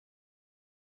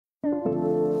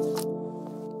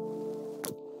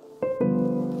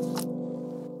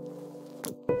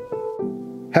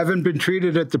Having been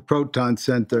treated at the Proton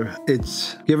Center,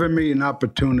 it's given me an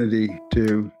opportunity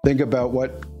to think about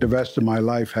what the rest of my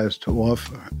life has to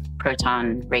offer.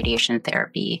 Proton radiation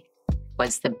therapy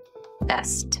was the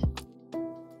best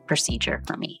procedure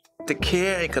for me. The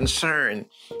care and concern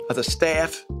of the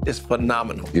staff is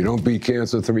phenomenal. You don't beat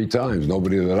cancer 3 times,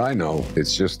 nobody that I know.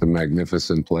 It's just a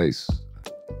magnificent place.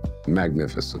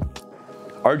 Magnificent.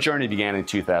 Our journey began in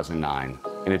 2009,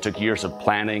 and it took years of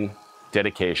planning,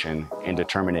 dedication, and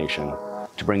determination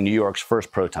to bring New York's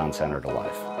first Proton Center to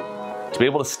life. To be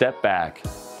able to step back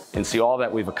and see all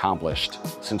that we've accomplished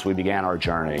since we began our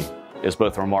journey is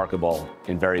both remarkable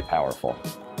and very powerful.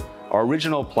 Our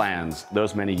original plans,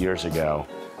 those many years ago,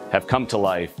 have come to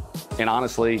life, and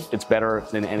honestly, it's better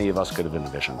than any of us could have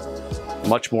envisioned.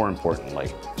 Much more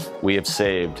importantly, we have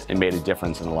saved and made a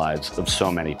difference in the lives of so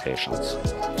many patients.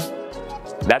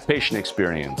 That patient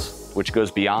experience, which goes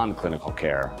beyond clinical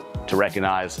care, to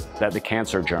recognize that the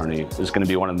cancer journey is going to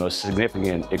be one of the most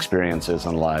significant experiences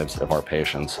in the lives of our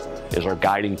patients, is our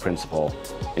guiding principle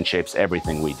and shapes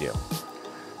everything we do.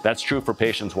 That's true for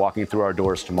patients walking through our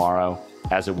doors tomorrow,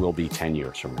 as it will be 10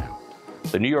 years from now.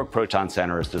 The New York Proton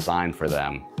Center is designed for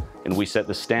them, and we set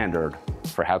the standard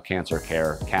for how cancer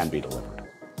care can be delivered.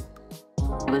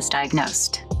 I was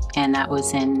diagnosed, and that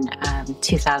was in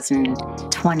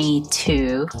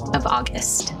 2022 of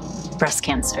August, breast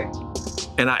cancer.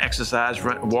 And I exercise,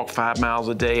 walk 5 miles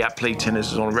a day. I play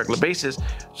tennis on a regular basis.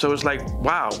 So it's like,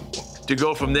 wow, to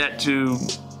go from that to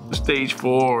stage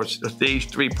 4 or stage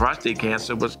 3 prostate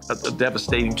cancer was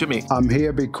devastating to me. I'm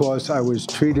here because I was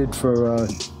treated for a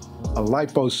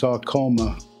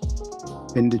liposarcoma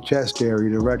in the chest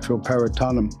area, the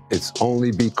retroperitoneum. It's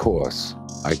only because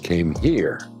I came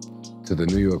here to the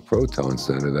New York Proton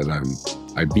Center that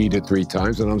I beat it 3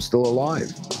 times and I'm still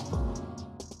alive.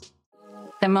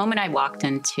 The moment I walked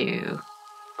into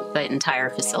the entire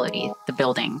facility, the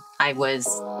building, I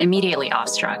was immediately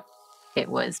awestruck. It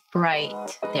was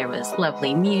bright, there was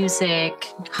lovely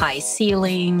music, high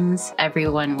ceilings,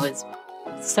 everyone was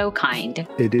so kind.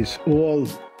 It is all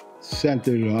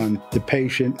centered on the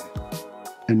patient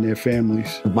and their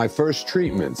families. My first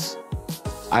treatments,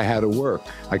 I had to work.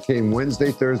 I came Wednesday,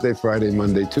 Thursday, Friday,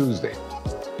 Monday, Tuesday.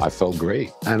 I felt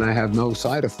great, and I had no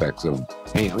side effects of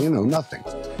pain, nothing.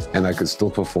 And I could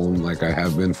still perform like I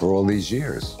have been for all these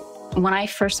years. When I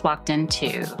first walked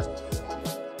into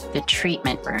the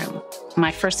treatment room,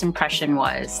 my first impression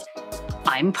was,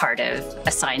 I'm part of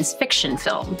a science fiction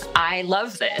film. I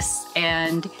love this.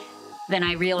 And then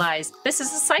I realized this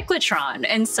is a cyclotron.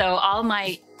 And so all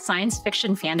my science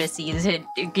fiction fantasies had,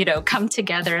 come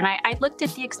together. And I looked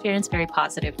at the experience very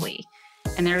positively.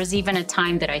 And there was even a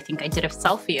time that I think I did a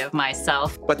selfie of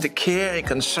myself. But the care and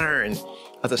concern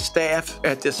of the staff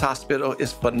at this hospital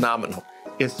is phenomenal.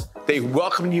 They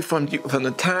welcome you from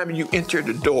the time you enter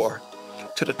the door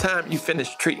to the time you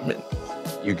finish treatment.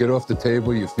 You get off the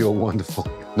table, you feel wonderful.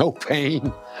 No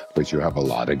pain, but you have a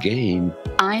lot of gain.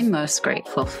 I'm most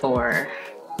grateful for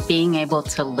being able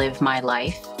to live my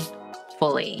life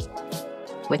fully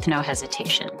with no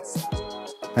hesitations.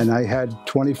 And I had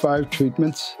 25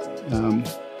 treatments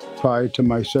prior to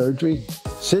my surgery.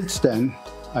 Since then,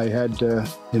 I had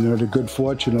the good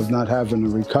fortune of not having a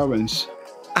recurrence.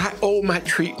 I owe my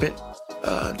treatment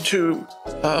to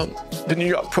the New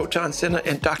York Proton Center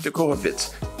and Dr.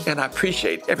 Gorovitz, and I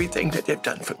appreciate everything that they've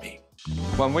done for me.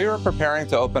 When we were preparing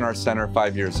to open our center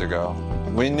 5 years ago,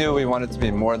 we knew we wanted to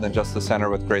be more than just a center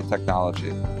with great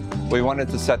technology. We wanted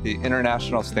to set the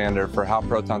international standard for how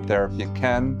proton therapy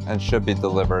can and should be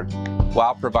delivered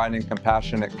while providing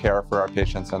compassionate care for our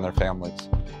patients and their families.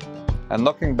 And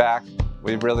looking back,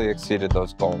 we really exceeded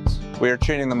those goals. We are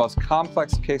treating the most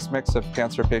complex case mix of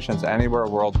cancer patients anywhere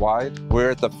worldwide. We're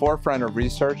at the forefront of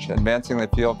research, advancing the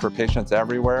field for patients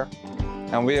everywhere.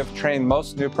 And we have trained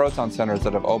most new proton centers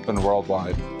that have opened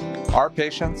worldwide. Our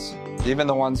patients, even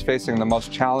the ones facing the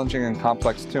most challenging and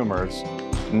complex tumors,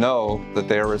 know that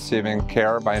they are receiving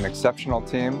care by an exceptional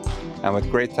team and with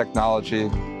great technology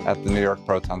at the New York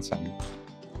Proton Center.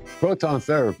 Proton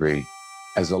therapy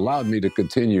has allowed me to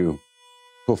continue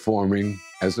performing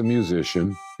as a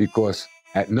musician because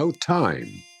at no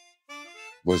time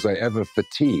was I ever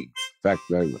fatigued. In fact,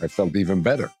 I felt even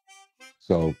better.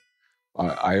 So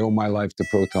I owe my life to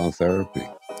proton therapy.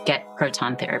 Get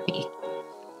proton therapy.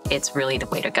 It's really the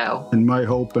way to go. And my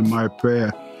hope and my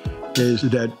prayer is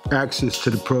that access to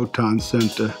the Proton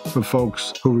Center for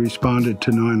folks who responded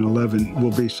to 9/11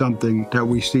 will be something that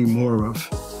we see more of.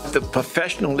 The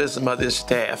professionalism of this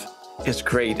staff is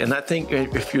great. And I think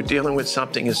if you're dealing with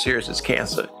something as serious as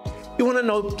cancer, you want to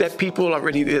know that people are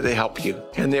really there to help you,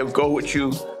 and they'll go with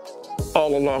you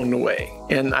all along the way.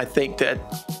 And I think that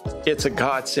it's a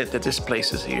godsend that this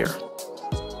place is here.